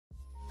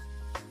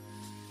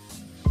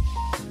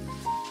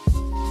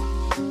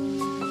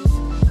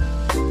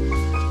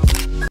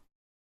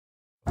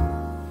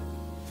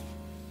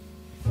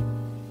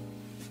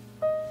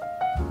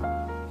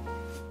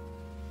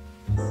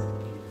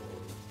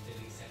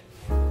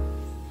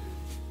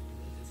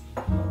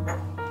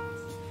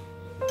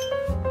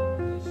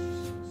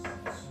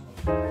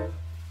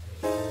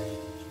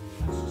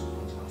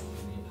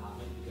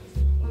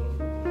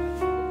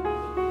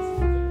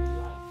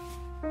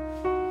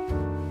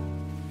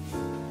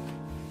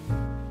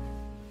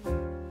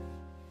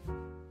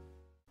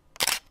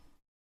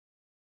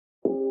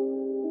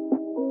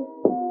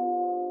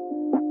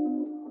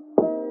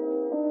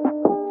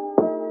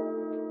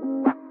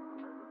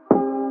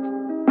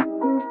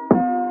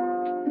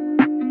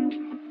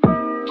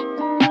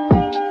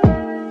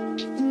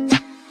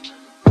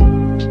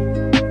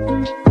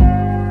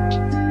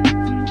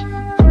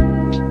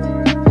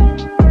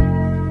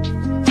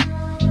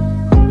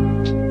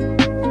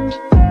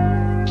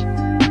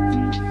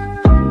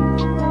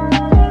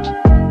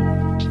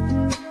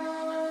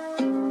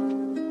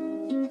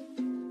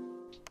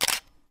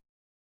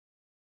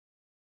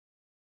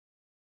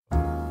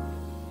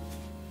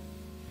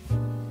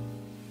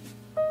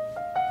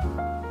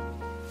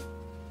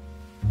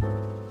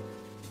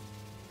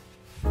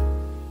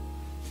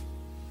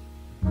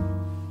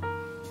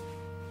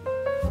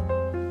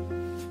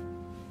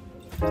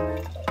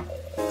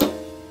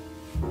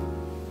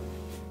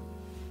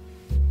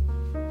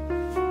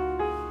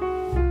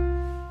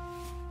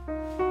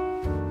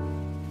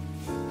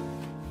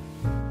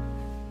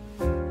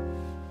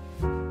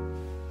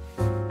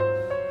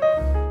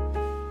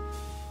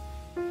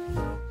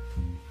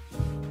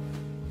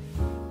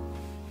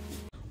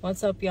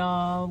What's up,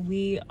 y'all?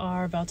 We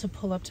are about to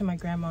pull up to my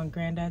grandma and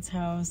granddad's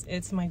house.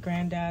 It's my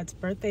granddad's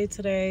birthday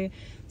today,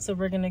 so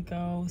we're gonna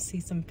go see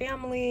some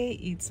family,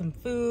 eat some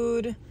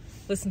food,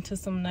 listen to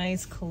some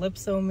nice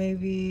calypso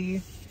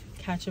maybe,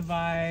 catch a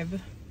vibe.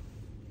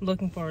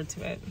 Looking forward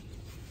to it.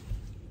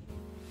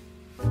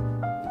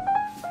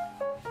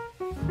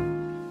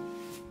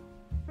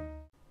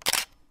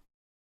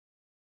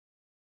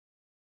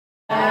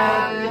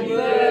 Happy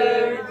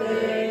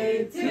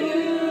birthday to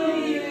you.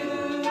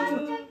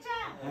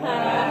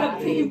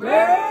 Happy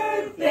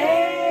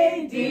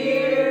birthday,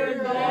 dear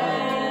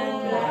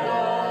Grandma.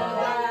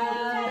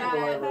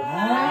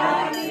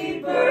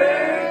 Happy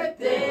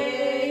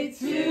birthday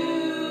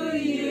to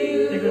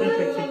you.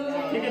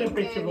 Take a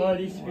picture of all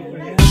these people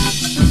here.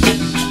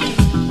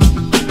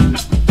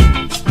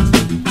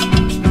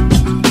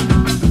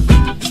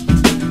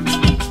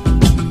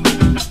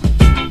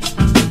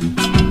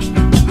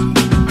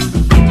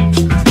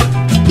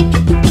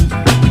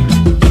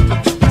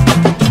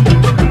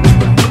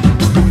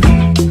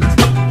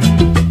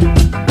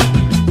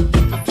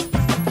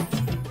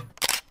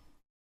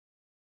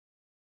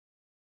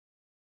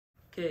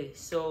 Okay,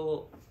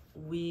 so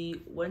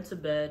we went to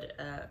bed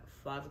at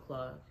 5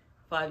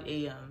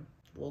 a.m.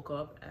 Woke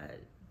up at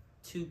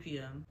 2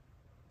 p.m.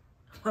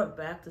 Went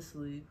back to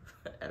sleep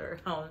at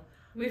around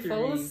We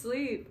fell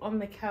asleep on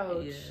the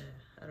couch. Yeah,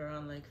 at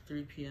around like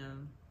 3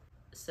 p.m.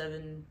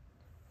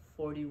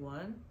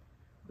 7:41.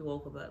 We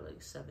woke up at like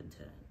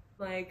 7:10.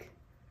 Like,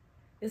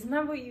 isn't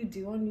that what you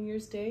do on New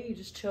Year's Day? You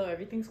just chill.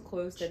 Everything's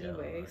closed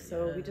anyway.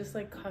 So yeah. we just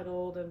like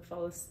cuddled and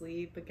fell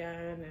asleep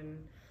again.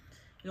 And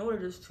you know what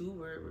it is too?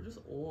 We're just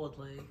old.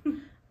 Like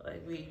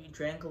like we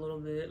drank a little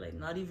bit. Like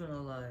not even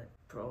a lot,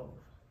 bro.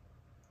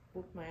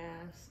 whoop my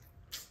ass.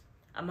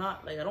 I'm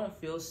not like I don't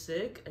feel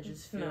sick. I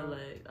just feel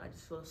like I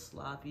just feel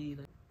sloppy.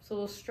 Like, so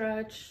we'll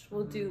stretch.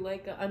 We'll do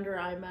like an under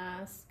eye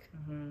mask.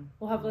 mm-hmm.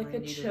 We'll have like a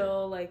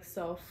chill like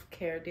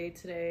self-care day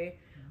today.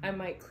 I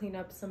might clean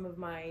up some of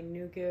my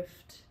new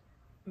gift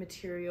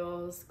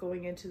materials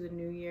going into the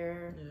new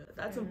year. Yeah,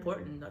 that's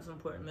important. That's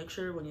important. Make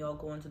sure when y'all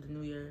go into the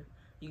new year,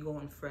 you go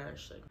in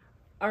fresh. Like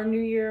our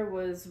new year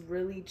was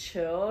really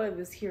chill. It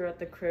was here at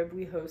the crib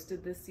we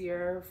hosted this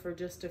year for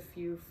just a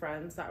few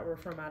friends that were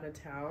from out of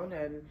town,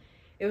 and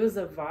it was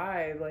a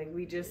vibe. Like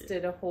we just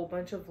did a whole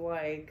bunch of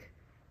like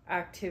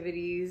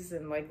activities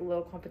and like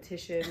little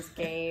competitions,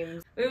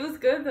 games. It was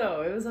good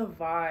though. It was a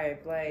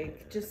vibe.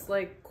 Like just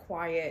like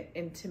quiet,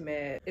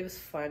 intimate. It was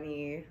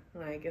funny.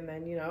 Like, and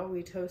then, you know,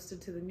 we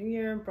toasted to the new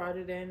year and brought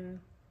it in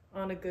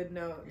on a good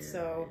note.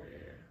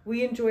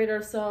 We enjoyed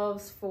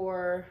ourselves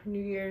for New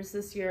Year's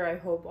this year. I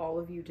hope all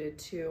of you did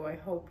too. I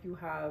hope you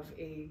have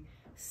a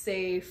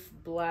safe,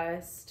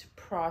 blessed,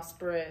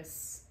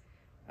 prosperous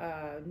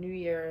New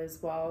Year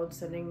as well.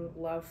 Sending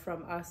love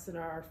from us and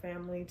our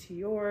family to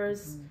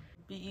yours.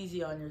 Be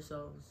easy on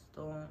yourselves.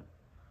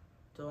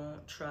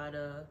 Don't try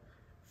to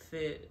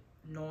fit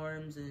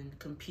norms and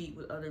compete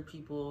with other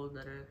people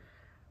that are,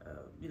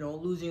 you know,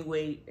 losing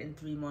weight in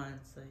 3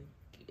 months. Like,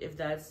 if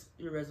that's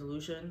your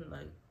resolution,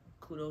 like,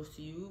 kudos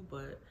to you,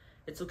 but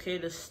it's okay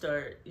to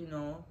start, you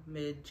know,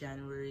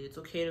 mid-January. It's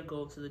okay to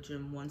go to the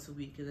gym once a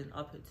week and then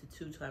up it to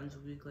 2 times a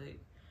week. Like,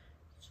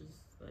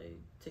 just like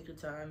take your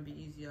time, be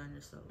easy on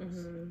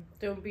yourselves.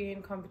 Don't be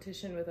in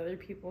competition with other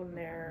people in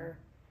their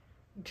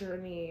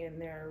journey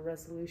and their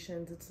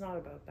resolutions. It's not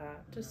about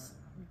that. Just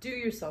do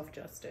yourself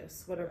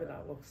justice, whatever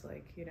that looks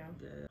like, you know.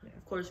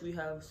 Of course we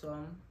have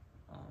some,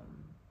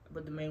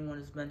 but the main one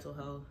is mental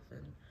health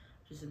and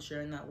just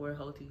ensuring that we're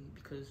healthy,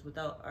 because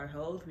without our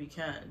health, we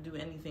can't do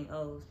anything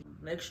else.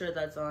 Make sure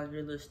that's on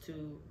your list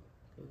too.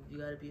 You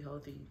gotta be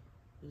healthy.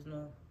 There's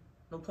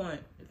no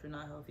point if you're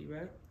not healthy,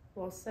 right?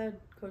 Well said,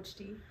 Coach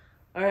D.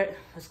 All right,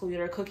 let's go get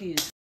our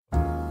cookies.